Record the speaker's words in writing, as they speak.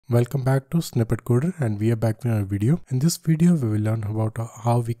Welcome back to Snippet Coder, and we are back with our video. In this video we will learn about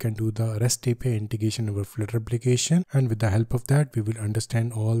how we can do the REST API integration of our Flutter application, and with the help of that we will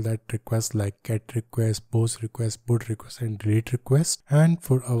understand all that requests like get request, post request, put request and delete request. And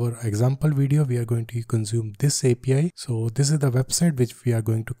for our example video we are going to consume this API. So this is the website which we are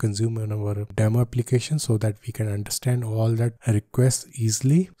going to consume in our demo application so that we can understand all that requests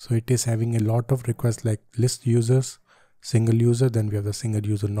easily. So it is having a lot of requests like list users, single user, then we have the single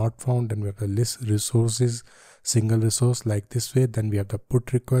user not found, then we have the list resources, single resource like this way, then we have the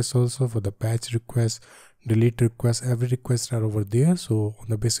put request also for the patch request, delete request, every request are over there. So on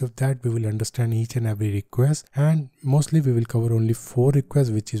the basis of that we will understand each and every request, and mostly we will cover only 4 requests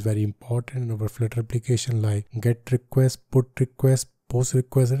which is very important in our Flutter application, like get request, put request, post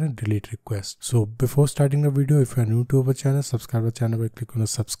request and delete request. So before starting the video, if you are new to our channel, subscribe our channel by clicking on the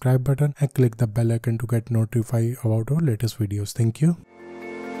subscribe button and click the bell icon to get notified about our latest videos. Thank you.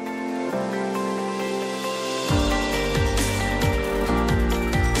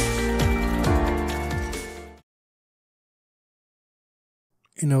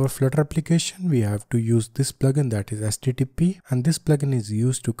 In our Flutter application, we have to use this plugin, that is HTTP, and this plugin is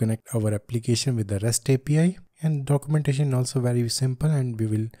used to connect our application with the REST API. And documentation also very simple, and we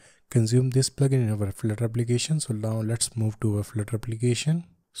will consume this plugin in our Flutter application. So now let's move to our Flutter application.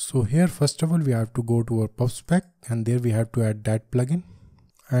 So here first of all we have to go to our PubSpec, and there we have to add that plugin,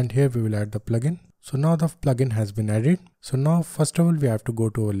 and here we will add the plugin. So now the plugin has been added. So now first of all we have to go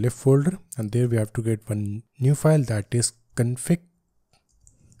to our lib folder, and there we have to get one new file, that is config.dart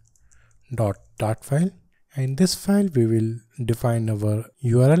file. And in this file we will define our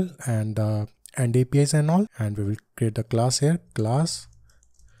URL and APIs and all, and we will create a class here, class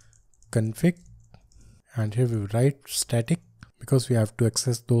config, and here we will write static because we have to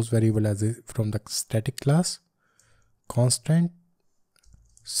access those variables from the static class, constant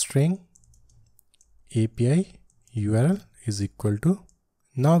string API URL is equal to.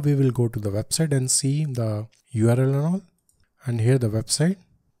 Now we will go to the website and see the URL and all, and here the website,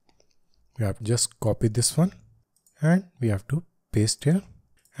 we have to just copy this one and we have to paste here.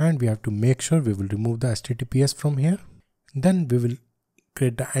 And we have to make sure we will remove the HTTPS from here. Then we will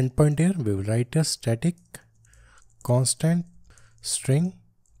create the endpoint here. We will write a static constant string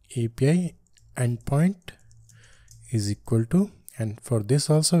API endpoint is equal to, and for this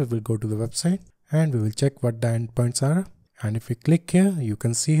also we will go to the website and we will check what the endpoints are. And if we click here, you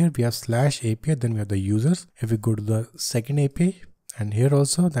can see here we have /API, then we have the users. If we go to the second API, and here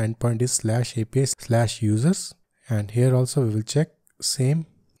also the endpoint is /API/users, and here also we will check same.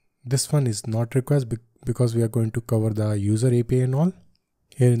 This one is not required because we are going to cover the user API and all.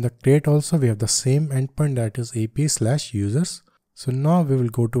 Here in the create also we have the same endpoint, that is API/users. So now we will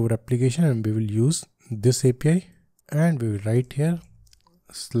go to our application and we will use this API, and we will write here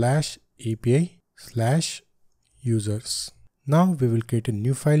 /API/users. Now we will create a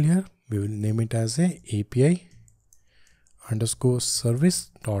new file here. We will name it as a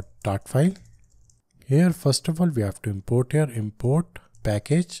API_service.dart file. Here first of all we have to import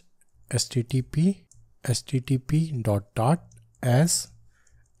package http.dart as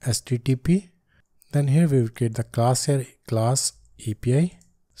http. Then here we will create the class here, class API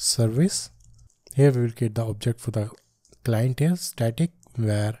service. Here we will create the object for the client here, static,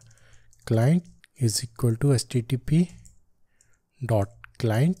 where client is equal to http.client.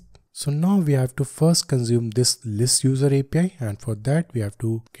 So now we have to first consume this list user API, and for that we have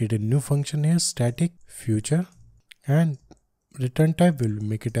to create a new function here, static future, and return type will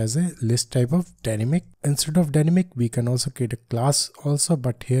make it as a list type of dynamic. Instead of dynamic we can also create a class also,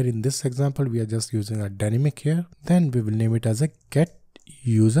 but here in this example we are just using a dynamic here. Then we will name it as a get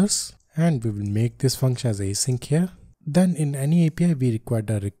users, and we will make this function as async here. Then in any API we require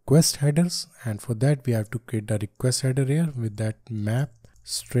the request headers, and for that we have to create the request header here with that map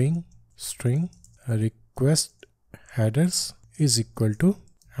string request headers is equal to,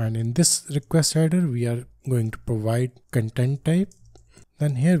 and in this request header we are going to provide content type.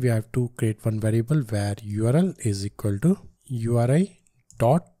 Then here we have to create one variable where URL is equal to URI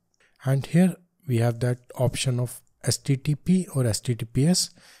dot, and here we have that option of HTTP or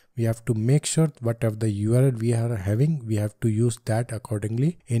HTTPS. We have to make sure whatever the URL we are having, we have to use that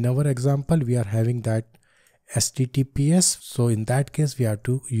accordingly. In our example we are having that HTTPS, so in that case we have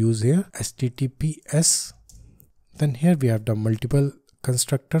to use here HTTPS. Then here we have the multiple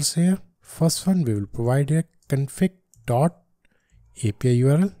constructors here. First one we will provide a config.API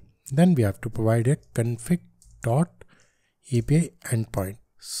URL. Then we have to provide a config.API endpoint.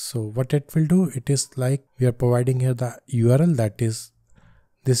 So what it will do, it is like we are providing here the URL, that is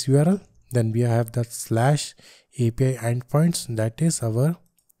this URL. Then we have that /API endpoints, that is our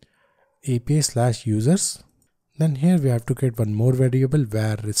API/users. Then here we have to create one more variable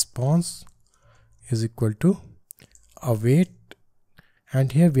where response is equal to await,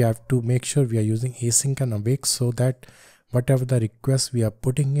 and here we have to make sure we are using async and await so that whatever the request we are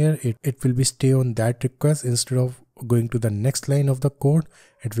putting here, it will be stay on that request instead of going to the next line of the code.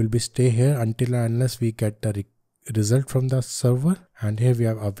 It will be stay here until and unless we get the result from the server. And here we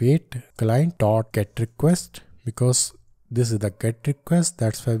have await client dot get request, because this is the get request,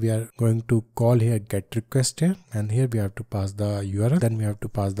 that's why we are going to call here get request here. And here we have to pass the URL, then we have to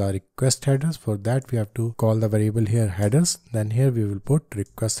pass the request headers. For that we have to call the variable here headers. Then here we will put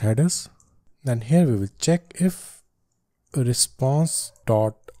request headers. Then here we will check if response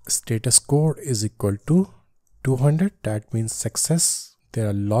dot status code is equal to 200, that means success. There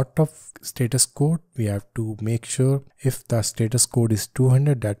are a lot of status code. We have to make sure if the status code is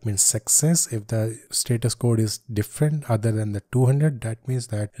 200, that means success. If the status code is different other than the 200, that means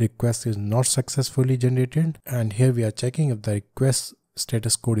that request is not successfully generated. And here we are checking if the request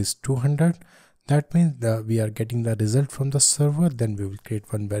status code is 200, that means we are getting the result from the server. Then we will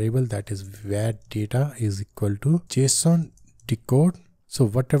create one variable, that is where data is equal to JSON decode. So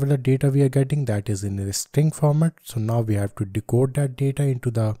whatever the data we are getting, that is in a string format. So now we have to decode that data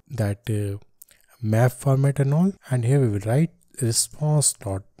into that map format and all. And here we will write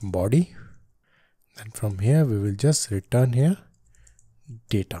response.body. Then from here we will just return here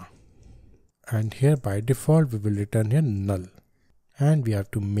data. And here by default we will return here null. And we have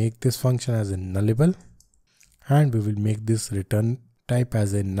to make this function as a nullable. And we will make this return type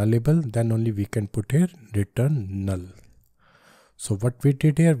as a nullable. Then only we can put here return null. So what we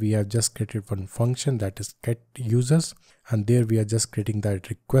did here, we have just created one function, that is get users, and there we are just creating that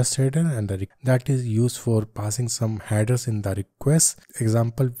request header, and that is used for passing some headers in the request.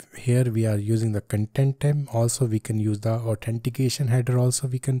 Example, here we are using the content type. Also we can use the authentication header also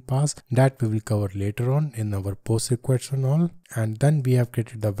we can pass. That we will cover later on in our post requests and all. And then we have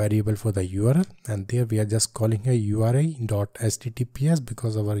created the variable for the URL, and there we are just calling here URI.https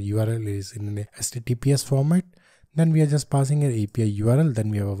because our URL is in an HTTPS format. Then we are just passing here API URL, then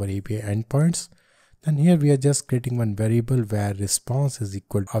we have our API endpoints. Then here we are just creating one variable where response is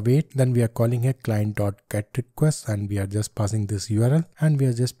equal to await. Then we are calling here client.getRequest, and we are just passing this URL, and we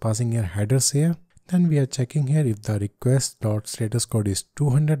are just passing here headers here. Then we are checking here if the request.status code is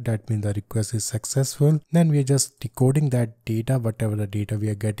 200, that means the request is successful. Then we are just decoding that data, whatever the data we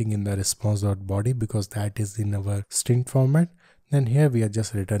are getting in the response.body, because that is in our string format. Then here we are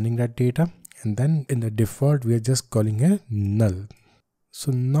just returning that data. And then in the default we are just calling here null.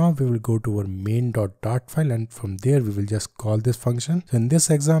 So now we will go to our main.dart file, and from there we will just call this function. So in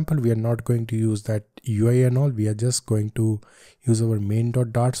this example we are not going to use that UI and all, we are just going to use our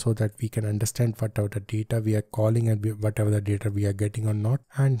main.dart so that we can understand whatever the data we are calling and whatever the data we are getting or not.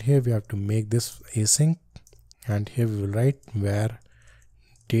 And here we have to make this async, and here we will write where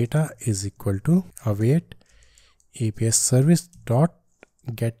data is equal to await API service dot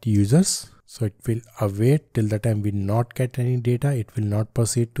get users. So it will await till the time we not get any data, it will not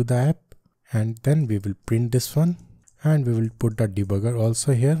proceed to the app. And then we will print this one, and we will put the debugger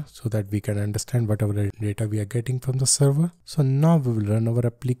also here so that we can understand whatever the data we are getting from the server. So now we will run our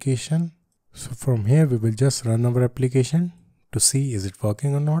application. So from here we will just run our application to see is it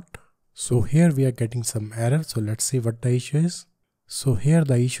working or not. So here we are getting some error. So let's see what the issue is. So here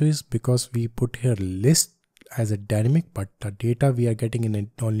the issue is because we put here list as a dynamic, but the data we are getting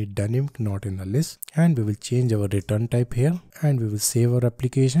in only dynamic, not in the list. And we will change our return type here, and we will save our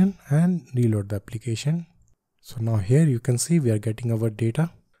application and reload the application. So now here you can see we are getting our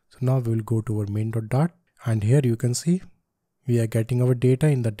data. So now we will go to our main.dart, and here you can see we are getting our data.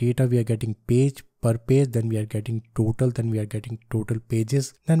 In the data we are getting page per page, then we are getting total, then we are getting total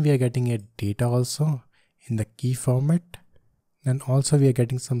pages, then we are getting a data also in the key format. Then also we are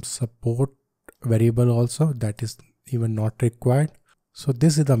getting some support variable also, that is even not required. So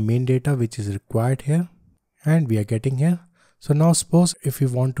this is the main data which is required here, and we are getting here. So now suppose if we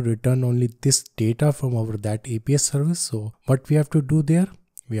want to return only this data from our that API service, so what we have to do there,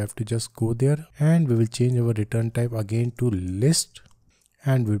 we have to just go there, and we will change our return type again to list,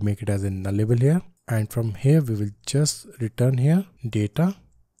 and we'll make it as a nullable here. And from here we will just return here data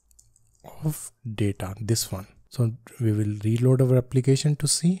of data, this one. So we will reload our application to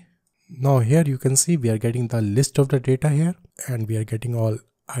see. Now here you can see we are getting the list of the data here, and we are getting all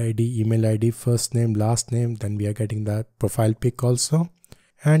ID, email ID, first name, last name, then we are getting the profile pic also,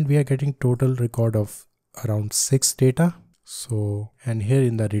 and we are getting total record of around 6 data. So, and here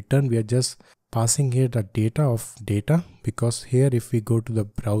in the return we are just passing here the data of data, because here if we go to the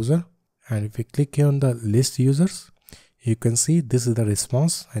browser and if we click here on the list users, You can see this is the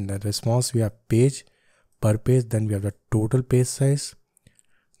response, and the response we have page per page, then we have the total page size,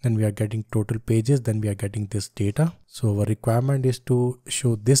 then we are getting total pages, then we are getting this data. So our requirement is to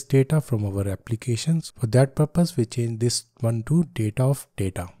show this data from our applications. For that purpose, we change this one to data of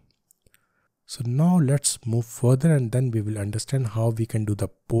data. So now let's move further, and then we will understand how we can do the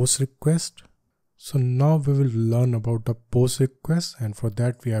post request. So now we will learn about the post request, and for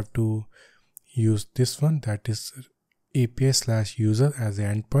that we have to use this one, that is API/user as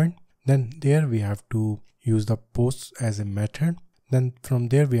an endpoint. Then there we have to use the post as a method. Then from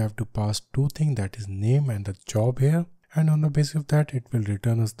there we have to pass two things, that is name and the job here. And on the basis of that, it will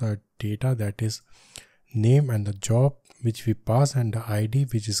return us the data, that is name and the job which we pass, and the ID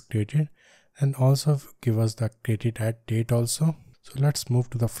which is created, and also give us the created at date also. So let's move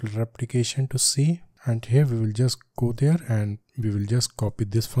to the Flutter application to see. And here we will just go there and we will just copy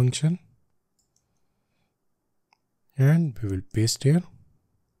this function. And we will paste here.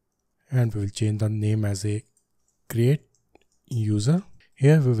 And we will change the name as a create user.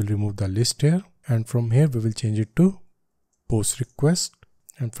 Here we will remove the list here, and from here we will change it to post request,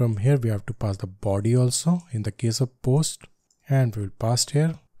 and from here we have to pass the body also in the case of post, and we will pass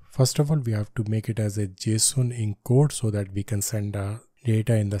here. First of all, we have to make it as a JSON encode so that we can send the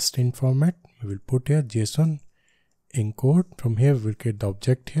data in the string format. We will put here JSON encode. From here we will create the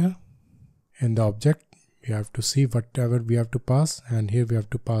object here. In the object we have to see whatever we have to pass, and here we have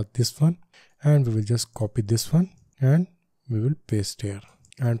to pass this one, and we will just copy this one and we will paste here.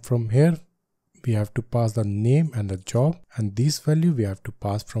 And from here we have to pass the name and the job, and this value we have to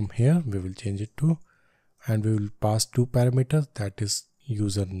pass from here. We will change it to, and we will pass two parameters, that is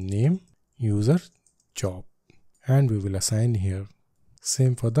user name, user job, and we will assign here.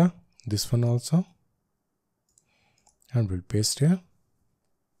 Same for this one also, and we'll paste here.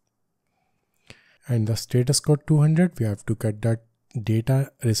 And the status code 200, we have to get that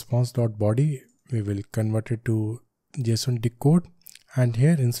data response.body. We will convert it to JSON decode, and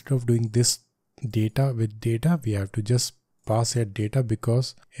here instead of doing this data with data, we have to just pass here data,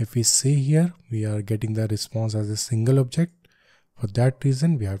 because if we see here we are getting the response as a single object. For that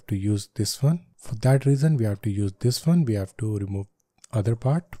reason we have to use this one. For that reason we have to use this one. We have to remove other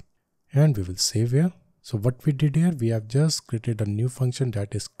part, and we will save here. So what we did here, we have just created a new function,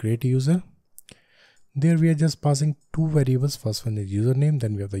 that is create user. There we are just passing two variables. First one is username,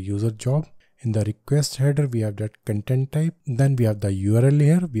 then we have the user job. In the request header we have that content type, then we have the URL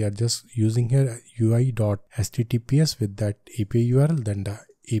here. We are just using here UI.https with that API URL, then the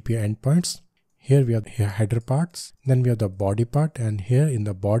API endpoints. Here we have header parts, then we have the body part, and here in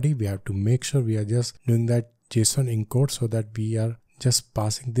the body we have to make sure we are just doing that JSON encode so that we are just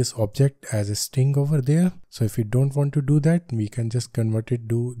passing this object as a string over there. So if we don't want to do that, we can just convert it,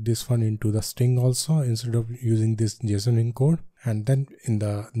 do this one into the string also instead of using this JSON encode. And then in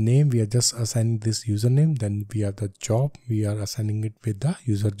the name we are just assigning this username, then we have the job, we are assigning it with the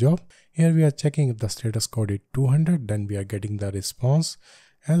user job. Here we are checking if the status code is 200, then we are getting the response,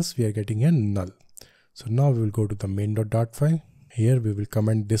 else we are getting a null. So now we will go to the main.dart file. Here we will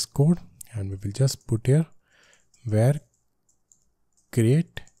comment this code, and we will just put here where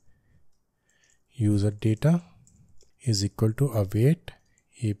create user data is equal to await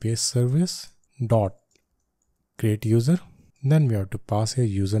API service dot create user. Then we have to pass here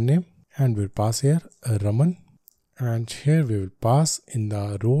username, and we'll pass here Raman, and here we will pass in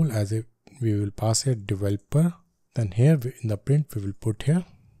the role as a, we will pass here developer. Then here in the print we will put here.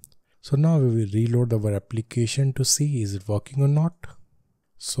 So now we will reload our application to see is it working or not.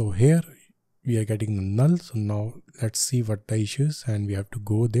 So here we are getting the null. So now let's see what the issue is, and we have to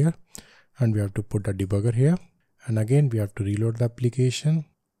go there and we have to put a debugger here, and again we have to reload the application.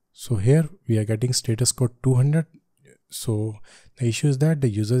 So here we are getting status code 200. So the issue is that the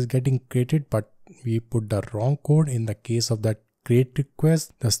user is getting created, but we put the wrong code. In the case of that create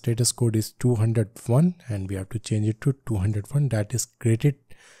request, the status code is 201, and we have to change it to 201. That is created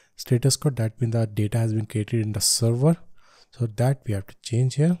status code. That means the data has been created in the server. So that we have to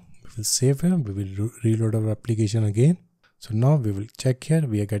change here. We will save here. We will reload our application again. So now we will check here.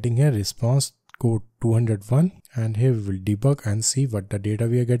 We are getting here response code 201, and here we will debug and see what the data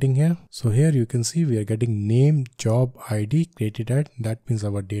we are getting here. So here you can see we are getting name, job, ID created at. That means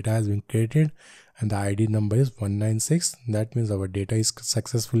our data has been created, and the ID number is 196. That means our data is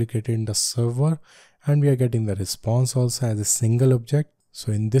successfully created in the server, and we are getting the response also as a single object.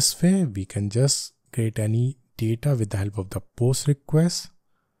 So in this way we can just create any data with the help of the post request.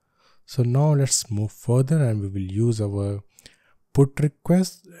 So now let's move further, and we will use our put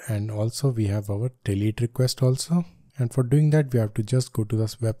request, and also we have our delete request also. And for doing that we have to just go to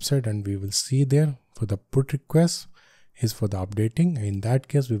this website, and we will see there for the put request is for the updating. In that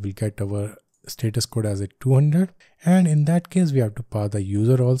case, we will get our status code as a 200, and in that case we have to pass the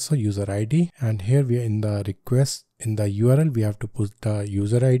user also, user ID, and here we are in the request, in the URL we have to put the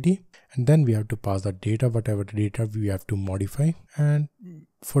user ID, and then we have to pass the data, whatever data we have to modify. And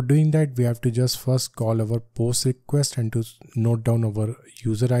for doing that, we have to just first call our post request and to note down our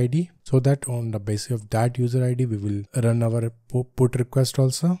user ID, so that on the basis of that user ID we will run our put request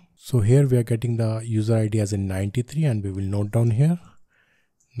also. So here we are getting the user ID as a 93, and we will note down here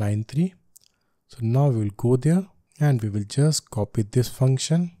 93. So now we will go there and we will just copy this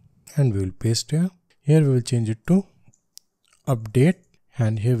function and we will paste here. Here we will change it to update,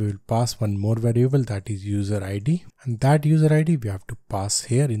 and here we will pass one more variable, that is user ID, and that user ID we have to pass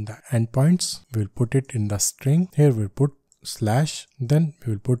here in the endpoints. We will put it in the string. Here we will put slash, then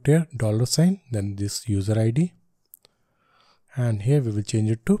we will put here $, then this user ID, and here we will change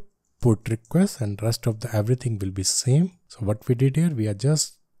it to put request, and rest of the everything will be same. So what we did here, we are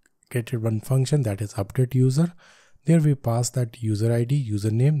just created one function, that is update user. There we pass that user ID,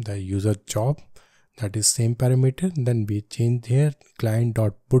 username, the user job, that is same parameter. Then we change here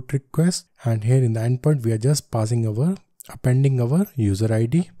client.put request, and here in the endpoint we are just passing our appending our user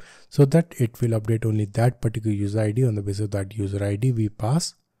ID, so that it will update only that particular user ID. On the basis of that user ID we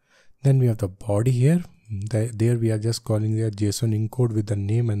pass. Then we have the body here. There we are just calling the JSON encode with the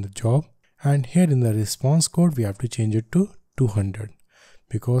name and the job, and here in the response code we have to change it to 200.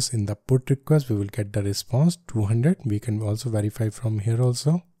 Because in the put request we will get the response 200. We can also verify from here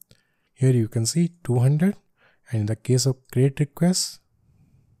also. Here you can see 200, and in the case of create request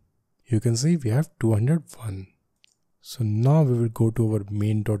you can see we have 201. So now we will go to our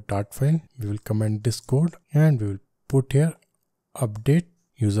main.dart file. We will comment this code and we will put here update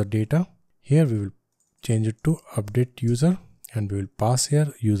user data. Here we will change it to update user, and we will pass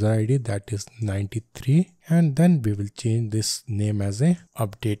here user ID, that is 93, and then we will change this name as a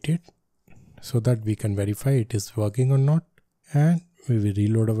updated, so that we can verify it is working or not, and we will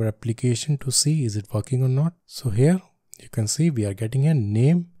reload our application to see is it working or not. So here you can see we are getting a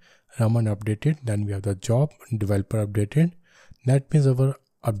name Raman updated, then we have the job developer updated. That means our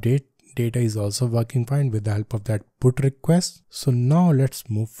update data is also working fine with the help of that put request. So now let's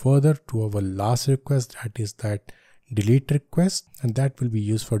move further to our last request, that is that delete request, and that will be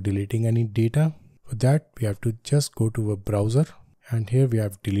used for deleting any data. For that we have to just go to a browser, and here we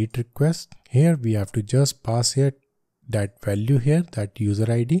have delete request. Here we have to just pass here that value here, that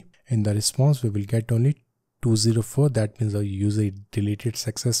user ID. In the response we will get only 204, that means our user deleted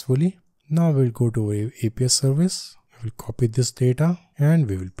successfully. Now we will go to our API service. We will copy this data and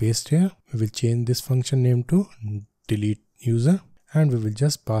we will paste here. We will change this function name to delete user, and we will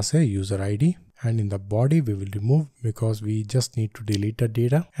just pass a user ID. And in the body we will remove, because we just need to delete the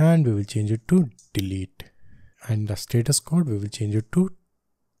data, and we will change it to delete. And the status code we will change it to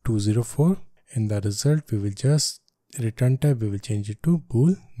 204. In the result we will just return type we will change it to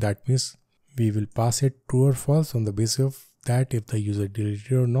bool. That means we will pass it true or false. On the basis of that, if the user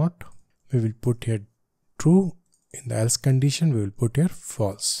deleted or not, we will put here true. In the else condition we will put here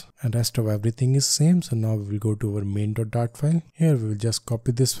false, and rest of everything is same. So now we will go to our main.dart file. Here we will just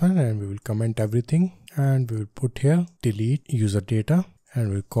copy this file and we will comment everything, and we will put here delete user data, and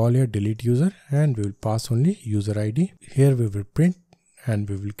we will call here delete user, and we will pass only user ID. Here we will print and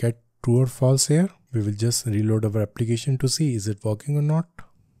we will get true or false. Here we will just reload our application to see is it working or not.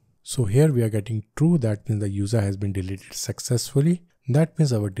 So here we are getting true, that means the user has been deleted successfully. That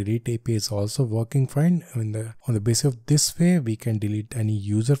means our delete API is also working fine. On the basis of this way, we can delete any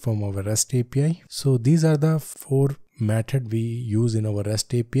user from our REST API. So these are the 4 methods we use in our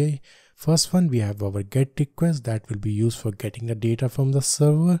REST API. First one, we have our get request, that will be used for getting the data from the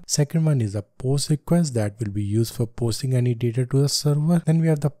server. Second one is a post request, that will be used for posting any data to the server. Then we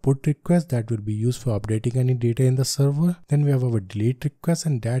have the put request, that will be used for updating any data in the server. Then we have our delete request,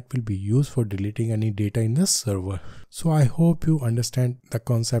 and that will be used for deleting any data in the server. So I hope you understand the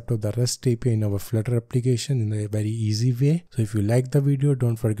concept of the REST API in our Flutter application in a very easy way. So if you like the video,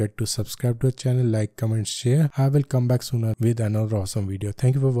 don't forget to subscribe to our channel, like, comment, share. I will come back sooner with another awesome video.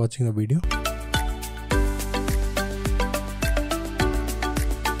 Thank you for watching the video.